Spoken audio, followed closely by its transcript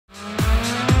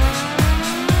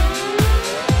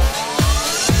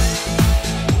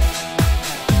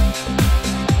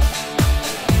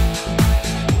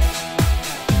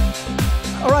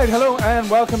hello and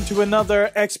welcome to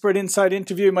another Expert Insight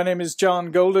interview. My name is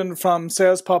John Golden from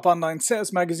SalesPOP Online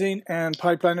Sales Magazine and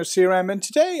Pipeliner CRM. And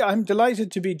today I'm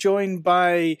delighted to be joined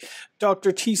by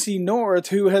Dr. T.C. North,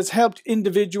 who has helped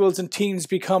individuals and teams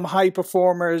become high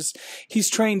performers. He's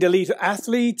trained elite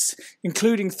athletes,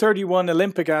 including 31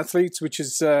 Olympic athletes, which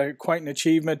is quite an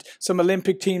achievement. Some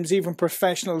Olympic teams, even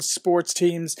professional sports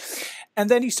teams. And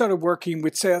then he started working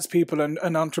with salespeople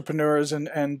and entrepreneurs and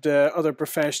other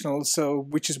professionals,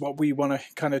 which is what we want to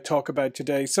kind of talk about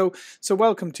today. So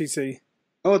welcome, TC.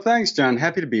 Oh, thanks, John.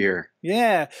 Happy to be here.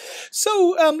 Yeah.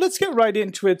 So let's get right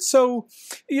into it. So,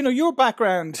 your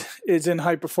background is in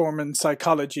high performance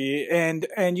psychology, and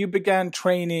you began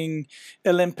training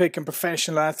Olympic and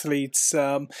professional athletes.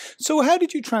 So how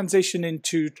did you transition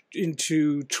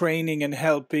into training and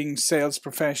helping sales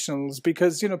professionals?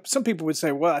 Because, some people would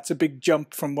say, well, that's a big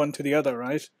jump from one to the other,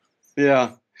 right?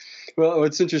 Yeah. Well,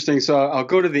 it's interesting. So I'll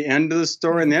go to the end of the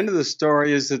story. And the end of the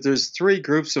story is that there's three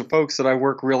groups of folks that I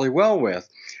work really well with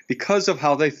because of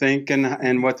how they think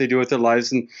and what they do with their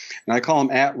lives. And I call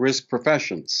them at-risk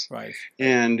professions. Right.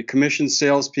 And commissioned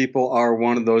salespeople are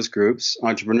one of those groups.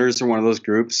 Entrepreneurs are one of those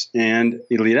groups. And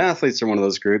elite athletes are one of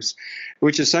those groups,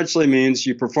 which essentially means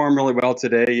you perform really well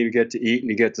today, you get to eat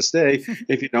and you get to stay.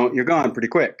 If you don't, you're gone pretty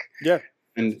quick. Yeah.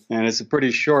 And it's a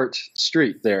pretty short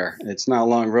street there. It's not a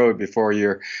long road before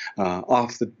you're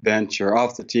off the bench or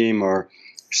off the team or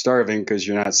starving because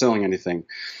you're not selling anything.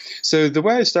 So the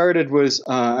way I started was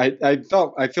I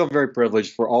feel very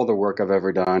privileged for all the work I've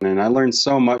ever done, and I learned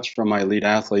so much from my elite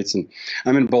athletes. And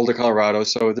I'm in Boulder, Colorado,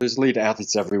 so there's elite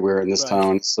athletes everywhere in this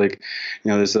town. It's like,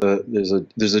 there's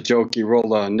a joke: you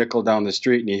roll a nickel down the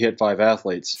street and you hit 5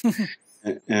 athletes,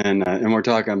 and we're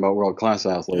talking about world-class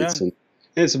athletes. Yeah. And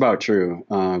it's about true,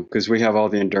 because we have all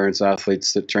the endurance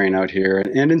athletes that train out here,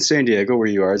 and in San Diego, where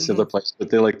you are, it's another place, but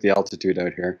they like the altitude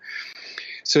out here.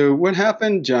 So what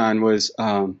happened, John, was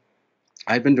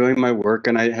I've been doing my work,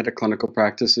 and I had a clinical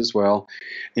practice as well,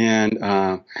 and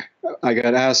I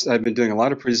got asked. I've been doing a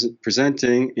lot of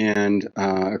presenting, and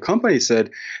a company said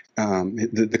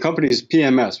the company is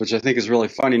PMS, which I think is a really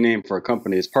funny name for a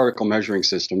company. It's Particle Measuring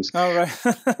Systems. Oh, right.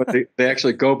 But they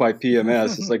actually go by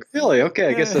PMS. It's like, really? Okay,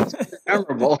 I guess that's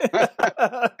memorable.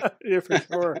 Yeah, for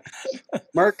sure.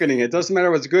 Marketing. It doesn't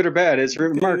matter what's good or bad. It's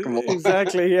remarkable.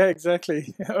 Exactly. Yeah,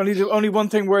 exactly. Only one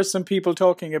thing worse than people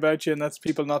talking about you, and that's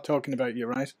people not talking about you,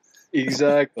 right?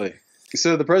 Exactly.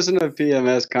 So the president of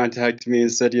PMS contacted me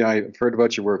and said, I've heard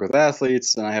about your work with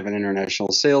athletes, and I have an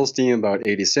international sales team, about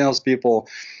 80 salespeople.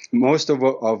 Most of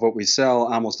what we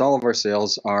sell, almost all of our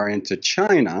sales are into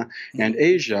China and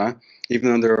Asia,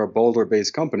 even though they're a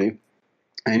Boulder-based company.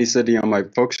 And he said, my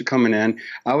folks are coming in.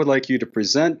 I would like you to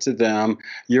present to them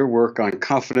your work on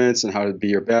confidence and how to be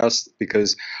your best,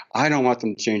 because I don't want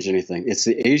them to change anything. It's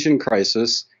the Asian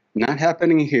crisis. Not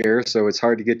happening here, so it's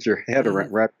hard to get your head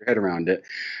wrap your head around it.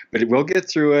 But we'll get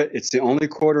through it. It's the only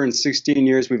quarter in 16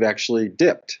 years we've actually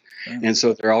dipped. And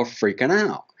so they're all freaking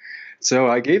out. So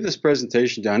I gave this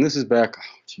presentation, John. This is back,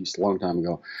 a long time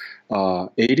ago,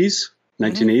 80s,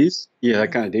 1980s. Yeah,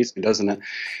 that kind of dates me, doesn't it?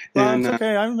 Well, And, it's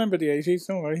okay. I remember the 80s.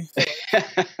 Don't worry.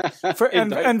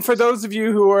 And for those of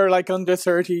you who are like under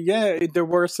 30, yeah, there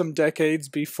were some decades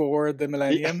before the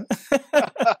millennium.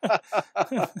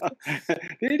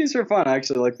 The 80s were fun. I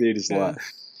actually like the 80s a lot.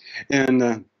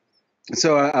 And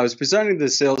so I was presenting to the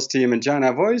sales team, and John,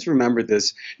 I've always remembered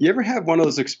this. You ever have one of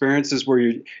those experiences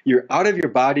where you're out of your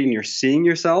body and you're seeing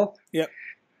yourself? Yep.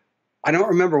 I don't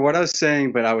remember what I was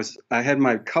saying, but I had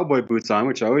my cowboy boots on,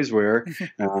 which I always wear,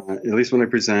 at least when I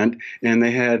present, and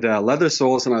they had leather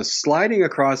soles, and I was sliding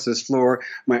across this floor.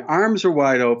 My arms are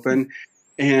wide open,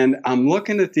 and I'm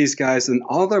looking at these guys, and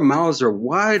all their mouths are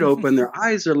wide open. Their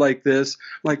eyes are like this.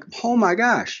 I'm like, oh my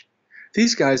gosh,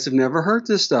 these guys have never heard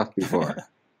this stuff before.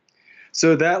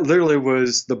 So that literally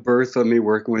was the birth of me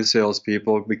working with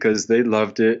salespeople, because they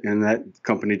loved it, and that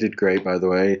company did great, by the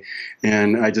way.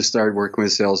 And I just started working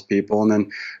with salespeople, and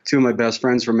then 2 of my best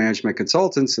friends were management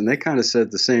consultants, and they kind of said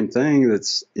the same thing.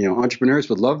 That's, entrepreneurs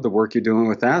would love the work you're doing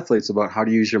with athletes about how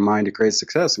to use your mind to create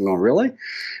success. I'm going, really? And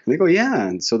they go, yeah.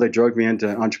 And so they drug me into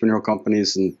entrepreneurial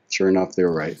companies, and sure enough, they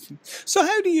were right. So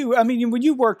how do you, when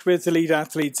you worked with elite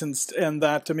athletes and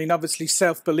that, obviously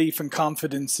self-belief and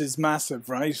confidence is massive,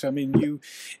 right?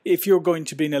 If you're going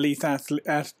to be an elite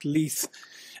athlete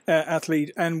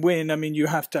and win, you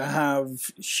have to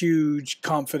have huge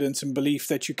confidence and belief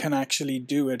that you can actually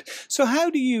do it. So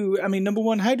how do you, number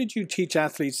one, how did you teach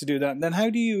athletes to do that? And then how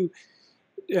do you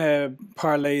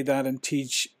parlay that and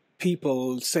teach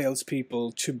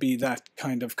salespeople, to be that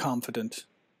kind of confident?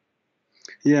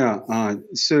 Yeah.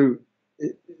 So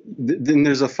Then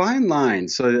there's a fine line.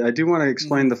 So I do want to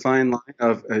explain the fine line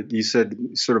of, you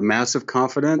said sort of massive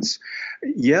confidence.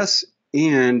 Yes,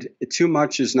 and too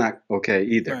much is not okay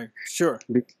either. Right. Sure.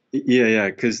 Yeah,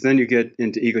 because then you get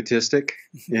into egotistic,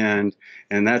 and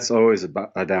that's always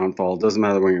a downfall. It doesn't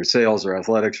matter when you're sales or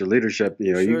athletics or leadership.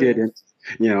 You know, Sure, you get in,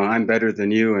 I'm better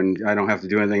than you, and I don't have to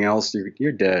do anything else.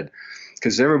 You're dead,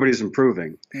 because everybody's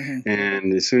improving,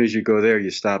 and as soon as you go there,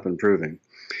 you stop improving.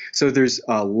 So there's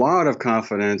a lot of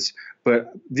confidence.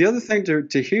 But the other thing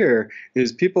to hear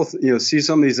is people, see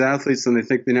some of these athletes and they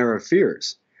think they never have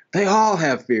fears. They all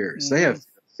have fears. They have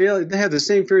the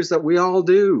same fears that we all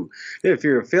do. They have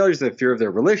fear of failures. They have fear of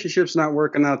their relationships not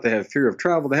working out. They have fear of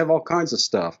travel. They have all kinds of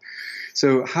stuff.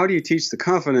 So how do you teach the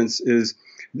confidence is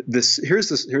this?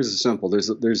 Here's a simple.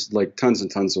 There's like tons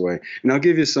and tons of way. And I'll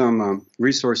give you some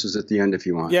resources at the end if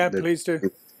you want. Yeah, please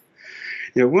do.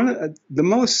 One of the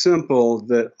most simple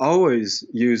that I always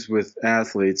use with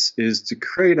athletes is to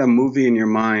create a movie in your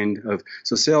mind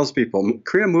so salespeople,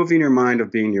 create a movie in your mind of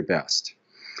being your best.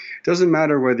 It doesn't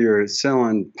matter whether you're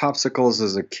selling popsicles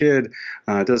as a kid.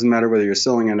 It doesn't matter whether you're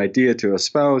selling an idea to a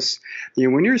spouse.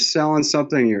 When you're selling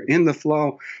something, you're in the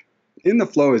flow. In the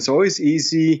flow, it's always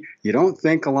easy. You don't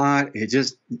think a lot. It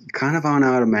just kind of on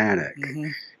automatic.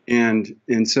 And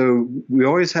so we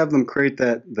always have them create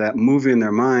that movie in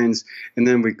their minds, and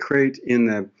then we create in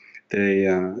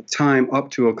the time up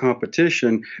to a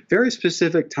competition very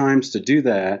specific times to do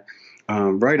that.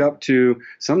 Right up to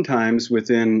sometimes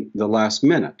within the last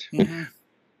minute.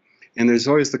 And there's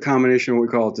always the combination of what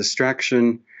we call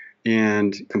distraction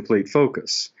and complete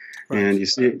focus. Right. And you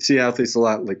see athletes a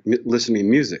lot like listening to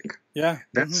music. Yeah.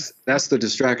 That's the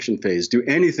distraction phase. Do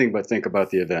anything but think about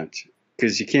the event.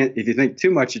 Because you can't, if you think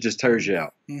too much, it just tires you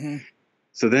out.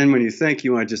 So then when you think,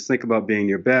 you want to just think about being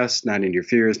your best, not in your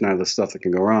fears, not the stuff that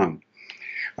can go wrong.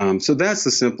 So that's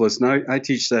the simplest. And I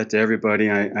teach that to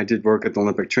everybody. I did work at the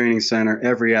Olympic Training Center.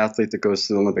 Every athlete that goes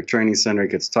to the Olympic Training Center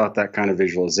gets taught that kind of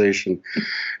visualization.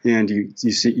 And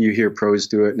you hear pros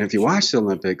do it. And if you watch the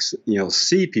Olympics, you'll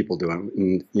see people do it.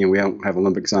 And we don't have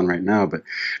Olympics on right now, but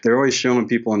they're always showing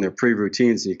people in their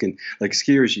pre-routines. You can, like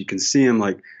skiers, you can see them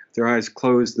like their eyes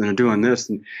closed and they're doing this,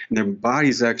 and their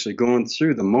body's actually going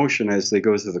through the motion as they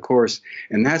go through the course.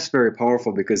 And that's very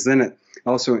powerful because then it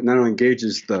also not only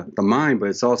engages the mind, but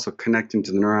it's also connecting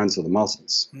to the neurons of the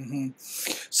muscles.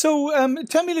 So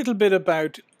tell me a little bit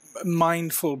about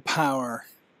mindful power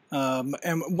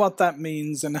and what that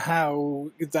means and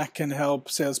how that can help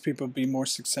salespeople be more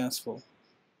successful.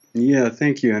 Yeah,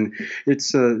 thank you. And it's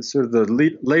sort of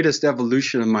the latest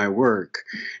evolution of my work.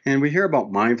 And we hear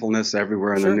about mindfulness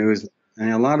everywhere in the news,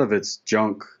 and a lot of it's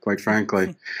junk, quite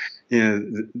frankly.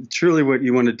 Truly what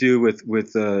you want to do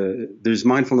with there's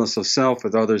mindfulness of self,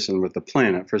 with others, and with the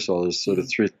planet. First of all, there's sort of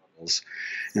three levels,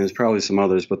 and there's probably some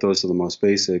others, but those are the most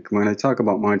basic. When I talk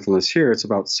about mindfulness here, it's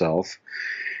about self.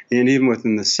 And even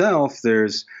within the self,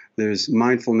 there's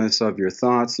mindfulness of your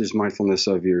thoughts, there's mindfulness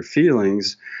of your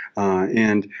feelings,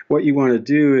 and what you want to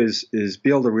do is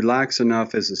be able to relax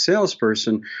enough as a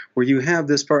salesperson where you have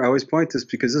this part. I always point this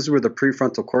because this is where the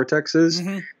prefrontal cortex is.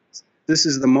 This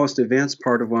is the most advanced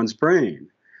part of one's brain.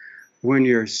 When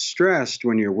you're stressed,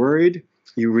 when you're worried,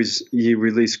 you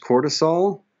release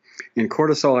cortisol, and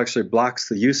cortisol actually blocks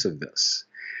the use of this.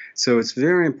 So it's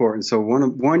very important. So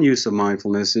one use of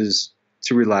mindfulness is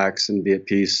to relax and be at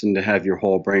peace and to have your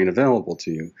whole brain available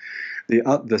to you.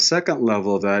 The second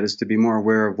level of that is to be more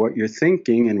aware of what you're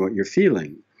thinking and what you're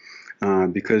feeling.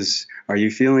 Because are you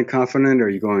feeling confident? Are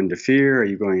you going into fear? Are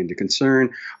you going into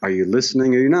concern? Are you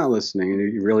listening? Or are you not listening? And are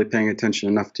you really paying attention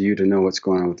enough to you to know what's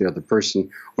going on with the other person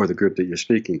or the group that you're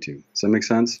speaking to? Does that make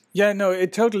sense? Yeah, no,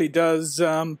 it totally does.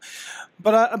 But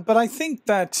I think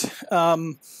that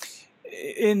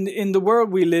in the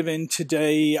world we live in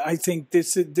today, I think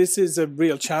this is a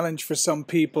real challenge for some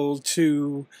people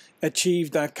to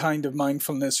achieve that kind of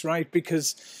mindfulness, right?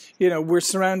 Because we're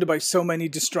surrounded by so many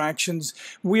distractions.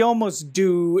 We almost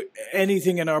do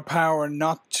anything in our power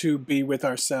not to be with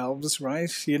ourselves,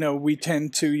 right? We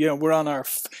tend to, we're on our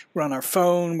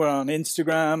phone, we're on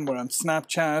Instagram, we're on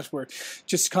Snapchat, we're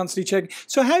just constantly checking.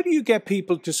 So how do you get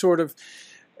people to sort of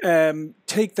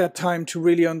take that time to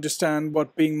really understand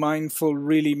what being mindful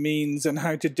really means and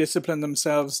how to discipline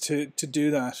themselves to do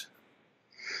that?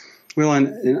 Well,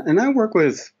 and I work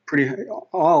with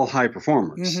all high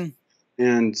performers.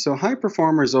 And so high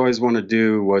performers always want to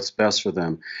do what's best for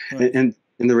them. Right. And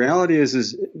the reality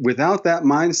is without that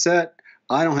mindset,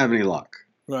 I don't have any luck.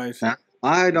 Right.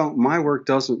 I don't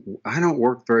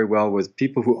work very well with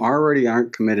people who already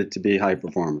aren't committed to be high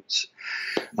performers,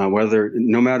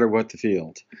 no matter what the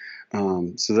field.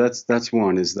 So that's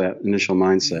one, is that initial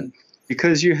mindset.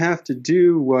 because you have to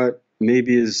do what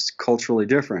maybe is culturally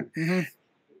different. Mm-hmm.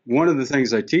 One of the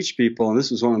things I teach people, and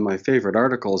this was one of my favorite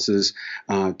articles, is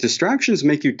distractions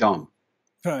make you dumb.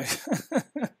 Right.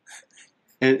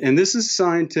 And this is a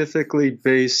scientifically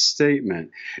based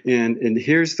statement. And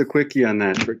here's the quickie on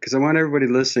that, because I want everybody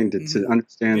listening to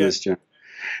understand this, John.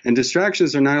 And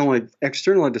distractions are not only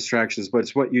external distractions, but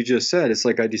it's what you just said. It's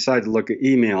like I decide to look at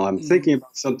email. I'm thinking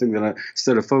about something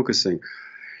instead of focusing.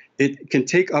 It can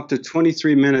take up to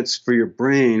 23 minutes for your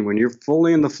brain when you're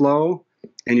fully in the flow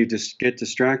and you just get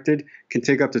distracted, can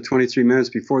take up to 23 minutes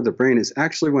before the brain is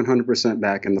actually 100%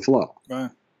 back in the flow. Right.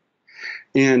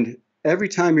 And every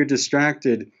time you're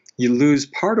distracted, you lose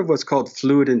part of what's called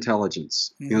fluid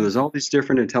intelligence. You know, there's all these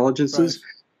different intelligences.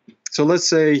 Right. So let's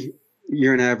say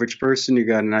you're an average person, you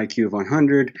got an IQ of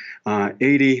 100,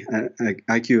 80,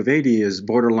 IQ of 80 is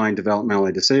borderline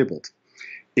developmentally disabled.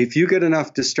 If you get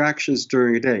enough distractions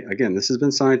during a day, again, this has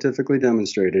been scientifically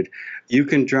demonstrated, you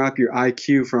can drop your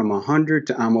IQ from 100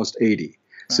 to almost 80. Right.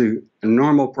 So a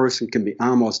normal person can be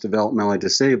almost developmentally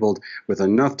disabled with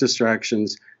enough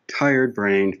distractions, tired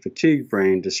brain, fatigued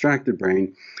brain, distracted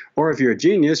brain, or if you're a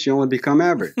genius, you only become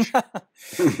average.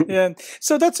 Yeah,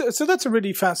 so that's a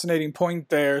really fascinating point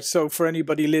there. So for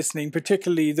anybody listening,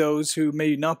 particularly those who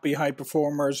may not be high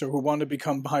performers or who want to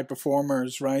become high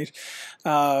performers, right?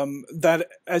 That,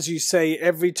 as you say,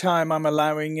 every time I'm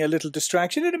allowing a little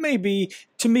distraction, it may be,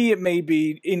 to me, it may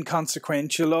be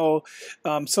inconsequential.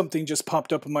 Oh, something just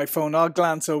popped up on my phone. I'll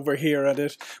glance over here at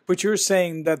it. But you're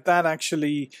saying that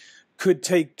actually could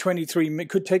take me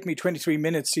 23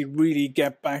 minutes to really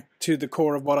get back to the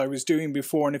core of what I was doing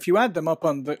before. And if you add them up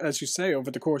as you say, over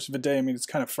the course of a day, I mean, it's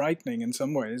kind of frightening in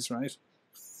some ways, right?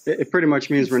 It pretty much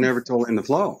means we're never totally in the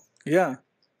flow. Yeah.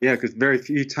 Yeah, because very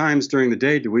few times during the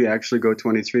day do we actually go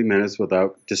 23 minutes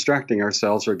without distracting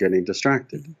ourselves or getting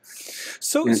distracted.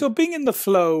 So being in the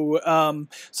flow,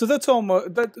 so that's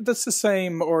almost that's the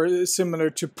same or similar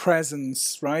to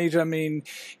presence, right? I mean,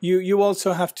 you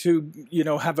also have to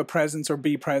have a presence or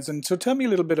be present. So tell me a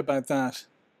little bit about that.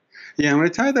 Yeah, I'm going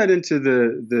to tie that into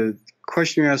the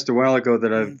question you asked a while ago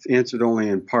that I've answered only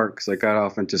in part because I got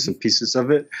off into some pieces of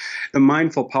it. The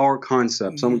mindful power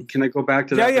concept. So can I go back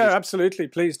to that? Yeah, absolutely.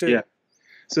 Please do. Yeah.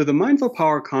 So the mindful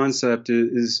power concept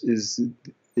is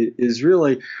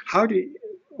really how do you,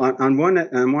 on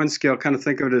one scale, kind of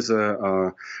think of it as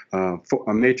a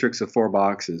matrix of 4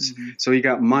 boxes. So you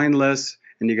got mindless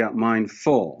and you got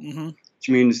mindful. Which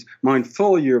means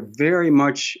mindful, you're very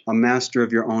much a master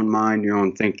of your own mind, your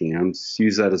own thinking. I'm just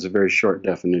use that as a very short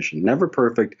definition. Never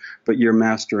perfect, but you're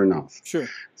master enough. Sure.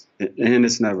 And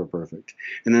it's never perfect.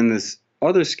 And then this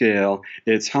other scale,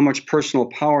 it's how much personal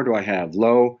power do I have,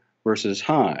 low versus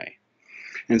high.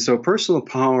 And so personal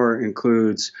power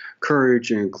includes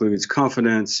courage, includes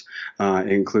confidence,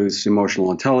 includes emotional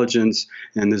intelligence,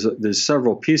 and there's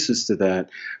several pieces to that.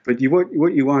 But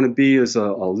what you want to be as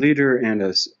a leader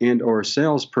and or a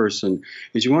salesperson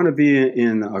is you want to be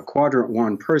in a quadrant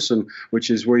 1 person, which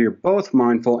is where you're both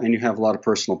mindful and you have a lot of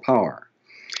personal power.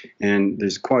 And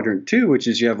there's quadrant 2, which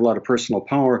is you have a lot of personal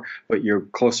power, but you're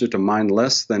closer to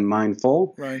mindless than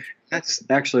mindful. Right. That's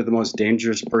actually the most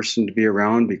dangerous person to be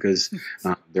around because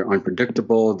they're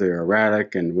unpredictable, they're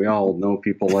erratic, and we all know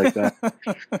people like that.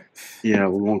 Yeah,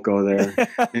 we won't go there.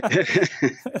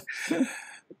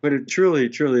 But it truly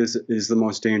is the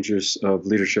most dangerous of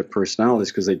leadership personalities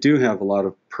because they do have a lot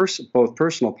of both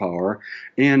personal power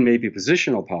and maybe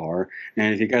positional power.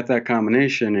 And if you got that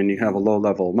combination and you have a low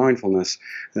level of mindfulness,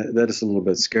 that is a little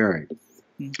bit scary.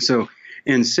 So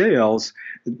in sales,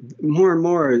 more and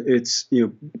more, it's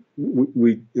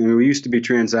we used to be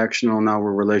transactional, now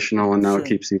we're relational, and now it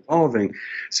keeps evolving.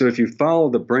 So if you follow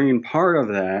the brain part of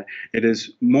that, it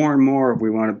is more and more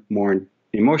we want more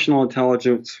emotional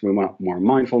intelligence, we want more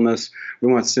mindfulness,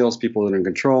 we want salespeople that are in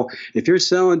control. If you're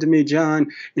selling to me,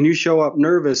 John, and you show up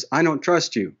nervous, I don't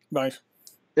trust you. Right.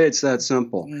 It's that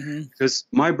simple. Because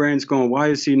my brain's going, why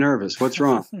is he nervous? What's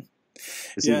wrong?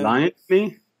 Is he lying to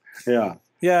me? Yeah.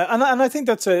 Yeah, and I think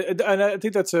that's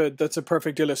a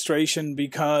perfect illustration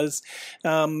because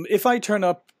if I turn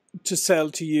up to sell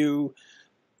to you,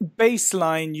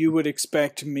 baseline, you would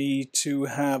expect me to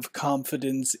have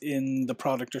confidence in the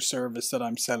product or service that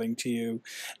I'm selling to you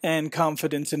and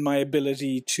confidence in my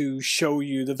ability to show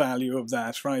you the value of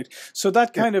that, right? So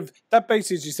that kind of, that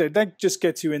basically, as you said, that just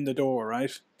gets you in the door,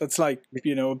 right? That's like, a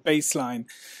baseline.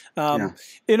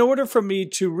 In order for me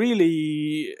to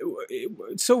really,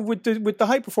 so with the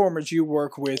high performers you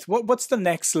work with, what's the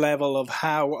next level of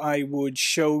how I would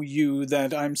show you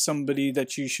that I'm somebody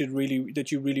that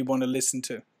you really want to listen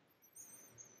to?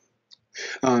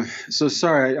 So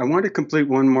sorry, I want to complete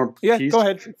one more Yeah, piece. go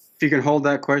ahead. If you can hold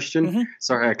that question. Mm-hmm.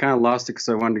 Sorry, I kind of lost it because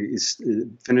I wanted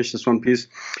to finish this one piece.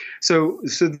 So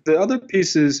the other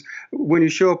piece is when you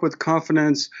show up with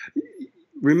confidence,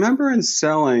 remember in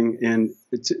selling, and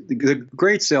it's the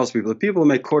great salespeople, the people who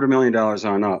make $250,000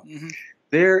 on up, Mm-hmm.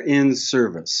 they're in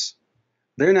service.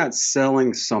 They're not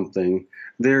selling something,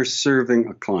 they're serving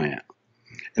a client.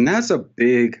 And that's a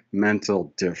big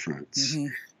mental difference. Mm-hmm.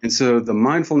 And so the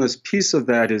mindfulness piece of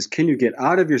that is, can you get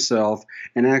out of yourself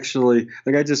and actually,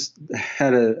 like I just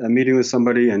had a meeting with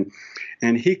somebody and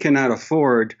he cannot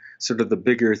afford sort of the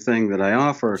bigger thing that I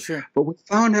offer. Sure. But we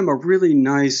found him a really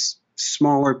nice,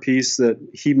 smaller piece that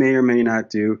he may or may not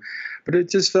do. But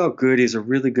it just felt good. He's a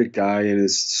really good guy in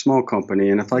his small company.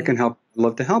 And if I can help, I'd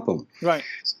love to help him. Right.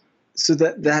 So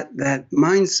that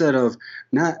mindset of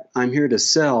not I'm here to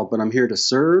sell, but I'm here to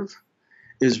serve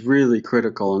is really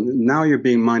critical. And now you're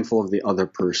being mindful of the other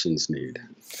person's need.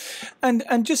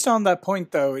 And just on that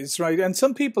point, though, is right. And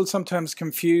some people sometimes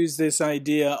confuse this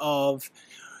idea of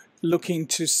looking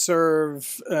to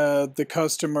serve the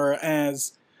customer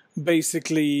as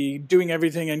basically doing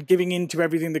everything and giving in to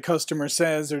everything the customer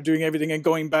says, or doing everything and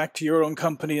going back to your own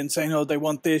company and saying, oh, they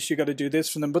want this, you got to do this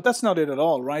for them. But that's not it at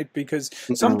all, right? Because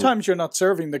sometimes you're not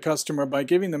serving the customer by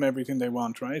giving them everything they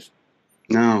want, right?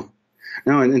 No,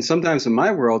 and sometimes in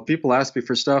my world, people ask me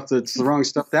for stuff that's the wrong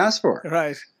stuff to ask for.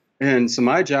 Right. And so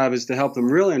my job is to help them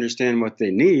really understand what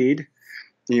they need,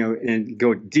 and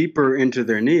go deeper into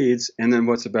their needs, and then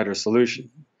what's a better solution.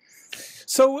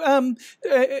 So,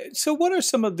 so what are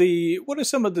some of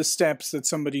the steps that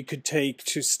somebody could take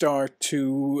to start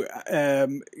to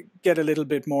get a little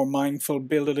bit more mindful,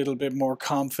 build a little bit more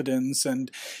confidence, and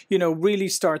really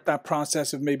start that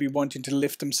process of maybe wanting to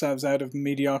lift themselves out of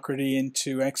mediocrity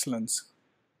into excellence?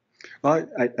 Well,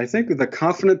 I think with the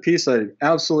confident piece, I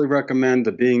absolutely recommend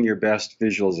the being your best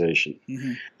visualization,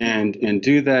 Mm-hmm. and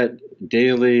do that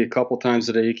daily, a couple times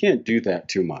a day. You can't do that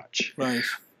too much. Right.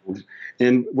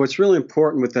 And what's really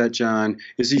important with that, John,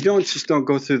 is you don't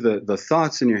go through the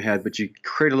thoughts in your head, but you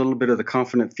create a little bit of the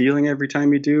confident feeling every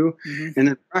time you do. Mm-hmm. And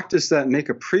then practice that, make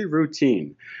a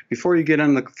pre-routine. Before you get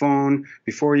on the phone,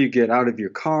 before you get out of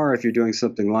your car, if you're doing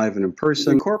something live and in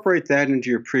person, incorporate that into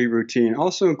your pre-routine.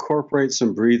 Also incorporate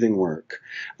some breathing work.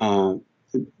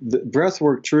 The breath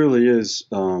work truly is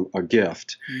a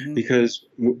gift, Mm-hmm. because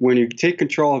when you take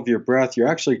control of your breath, you're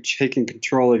actually taking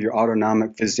control of your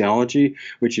autonomic physiology,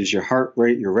 which is your heart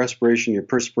rate, your respiration, your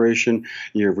perspiration,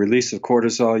 your release of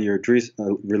cortisol, your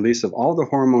release of all the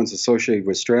hormones associated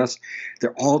with stress.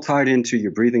 They're all tied into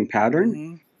your breathing pattern.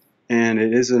 Mm-hmm. And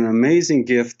it is an amazing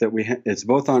gift that it's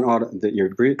both on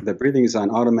the breathing is on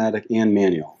automatic and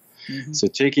manual. Mm-hmm. So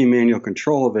taking manual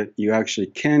control of it, you actually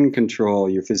can control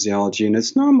your physiology, and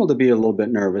it's normal to be a little bit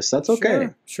nervous. That's okay.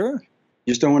 Sure.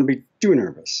 You just don't want to be too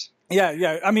nervous.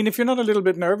 Yeah. I mean, if you're not a little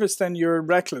bit nervous, then you're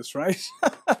reckless, right?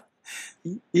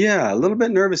 Yeah, a little bit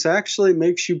nervous actually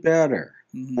makes you better.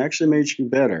 Mm-hmm. Actually makes you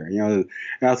better.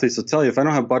 Athletes will tell you, if I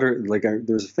don't have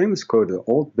there's a famous quote, an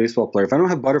old baseball player, if I don't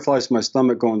have butterflies in my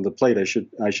stomach going to the plate, I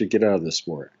should get out of the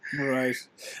sport. Right.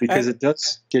 Because it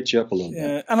does get you up a little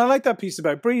bit. And I like that piece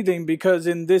about breathing, because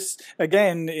in this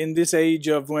age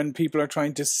of when people are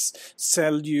trying to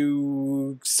sell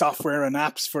you software and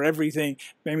apps for everything,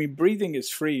 I mean, breathing is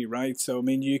free, right? So, I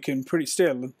mean, you can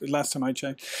last time I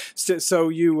checked, so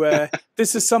you,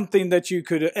 this is something that you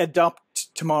could adopt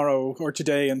tomorrow or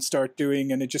today and start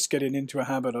doing, and just getting into a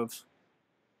habit of.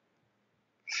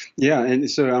 Yeah, and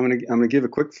so I'm gonna give a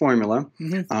quick formula.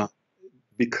 Mm-hmm.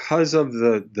 Because of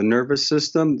the nervous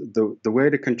system, the way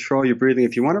to control your breathing,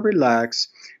 if you want to relax,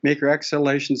 make your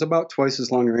exhalations about twice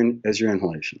as long as your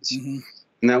inhalations. Mm-hmm.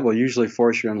 And that will usually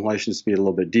force your inhalations to be a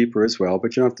little bit deeper as well,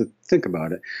 but you don't have to think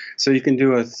about it. So you can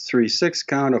do a 3-6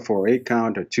 count, a 4-8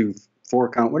 count, a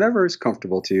 2-4 count, whatever is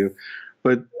comfortable to you.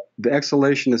 But the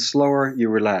exhalation is slower, you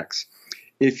relax.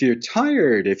 If you're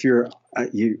tired, I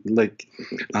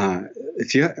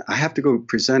have to go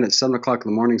present at 7 o'clock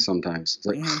in the morning sometimes. It's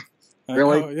like,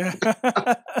 really? Yeah.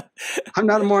 I'm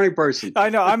not a morning person. I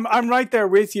know. I'm right there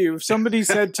with you. If somebody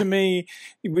said to me,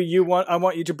 I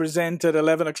want you to present at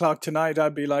 11 o'clock tonight,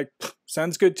 I'd be like,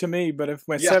 sounds good to me. But if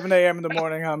it's 7 a.m. in the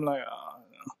morning, I'm like,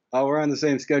 Oh, we're on the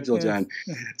same schedule, John.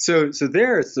 So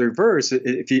there it's the reverse.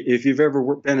 If you've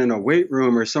ever been in a weight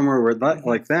room or somewhere where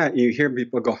like that, you hear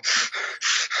people go.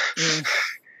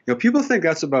 People think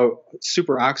that's about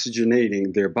super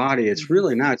oxygenating their body. It's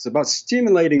really not. It's about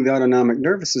stimulating the autonomic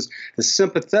nervous system, the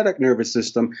sympathetic nervous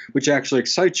system, which actually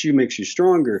excites you, makes you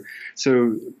stronger.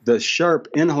 So the sharp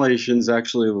inhalations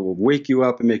actually will wake you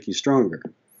up and make you stronger.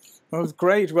 Oh,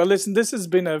 great. Well, listen, this has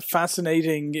been a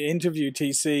fascinating interview,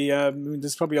 TC.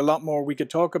 There's probably a lot more we could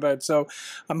talk about. So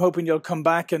I'm hoping you'll come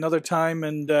back another time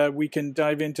and we can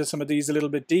dive into some of these a little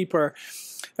bit deeper.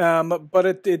 But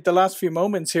at the last few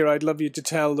moments here, I'd love you to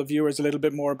tell the viewers a little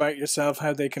bit more about yourself,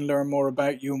 how they can learn more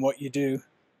about you and what you do.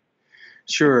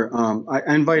 Sure.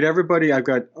 I invite everybody. I've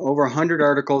got over 100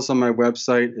 articles on my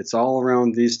website. It's all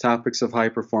around these topics of high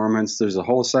performance. There's a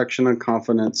whole section on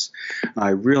confidence.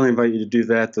 I really invite you to do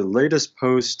that. The latest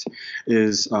post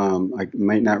is, I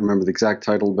might not remember the exact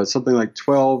title, but something like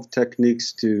 12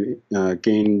 techniques to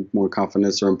gain more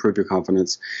confidence or improve your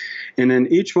confidence. And then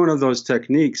each one of those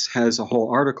techniques has a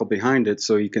whole article behind it,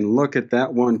 so you can look at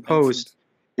that one post. Excellent.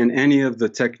 And any of the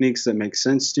techniques that make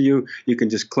sense to you, you can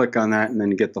just click on that and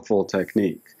then get the full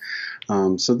technique.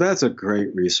 So that's a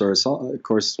great resource. Of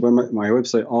course, my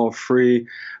website, all free.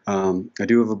 I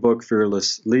do have a book,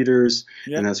 Fearless Leaders,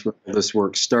 and that's where this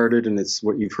work started. And it's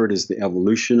what you've heard is the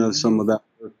evolution of some of that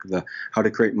work. The How to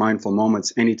Create Mindful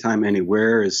Moments Anytime,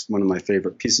 Anywhere is one of my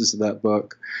favorite pieces of that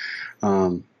book.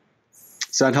 Does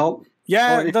that help?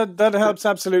 Yeah, that helps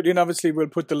absolutely, and obviously we'll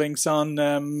put the links on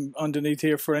underneath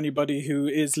here for anybody who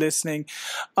is listening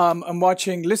and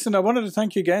watching. Listen, I wanted to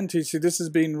thank you again, TC. This has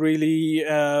been really,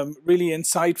 really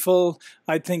insightful.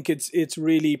 I think it's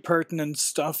really pertinent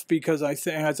stuff because I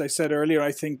think, as I said earlier,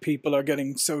 I think people are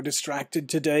getting so distracted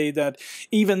today that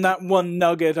even that one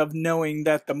nugget of knowing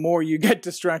that the more you get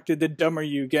distracted, the dumber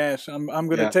you get. I'm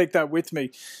going to take that with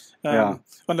me.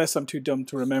 Unless I'm too dumb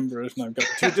to remember it and I've got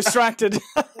too distracted.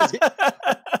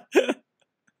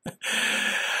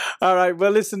 All right.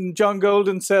 Well, listen, John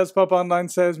Golden, SalesPOP Online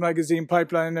Sales Magazine,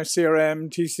 Pipeliner, CRM,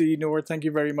 TC North, thank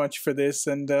you very much for this,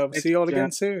 and we'll see you all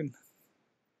again soon.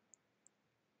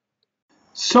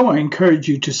 So I encourage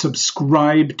you to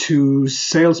subscribe to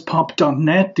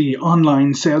salespop.net, the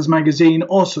online sales magazine.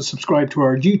 Also subscribe to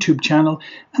our YouTube channel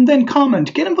and then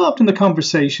comment. Get involved in the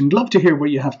conversation. Love to hear what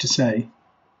you have to say.